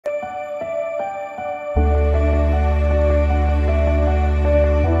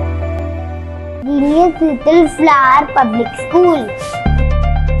Genius Little Flower Public School.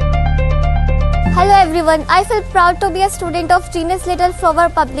 Hello everyone, I feel proud to be a student of Genius Little Flower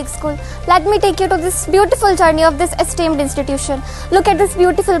Public School. Let me take you to this beautiful journey of this esteemed institution. Look at this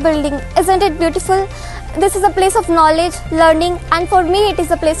beautiful building, isn't it beautiful? This is a place of knowledge, learning, and for me it is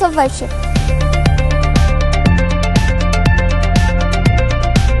a place of worship.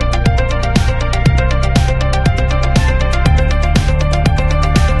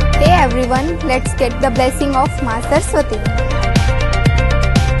 Hey everyone, let's get the blessing of Ma Saraswati.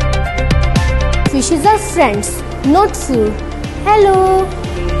 Fishes are friends, not food. Hello!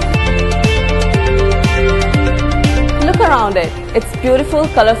 Look around it. It's beautiful,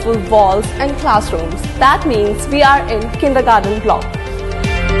 colorful walls and classrooms. That means we are in kindergarten block.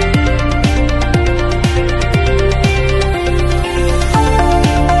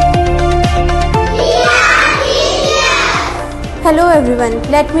 Hello everyone,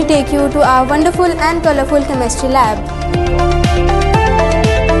 let me take you to our wonderful and colorful chemistry lab.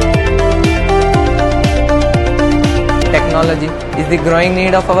 Technology is the growing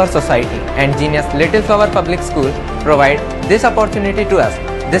need of our society, and Genius Little Flower Public School provide this opportunity to us.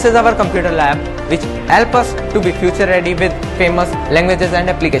 This is our computer lab which help us to be future ready with famous languages and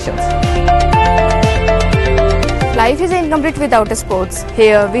applications. Life is incomplete without sports.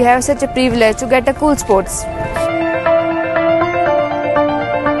 Here we have such a privilege to get a cool sports.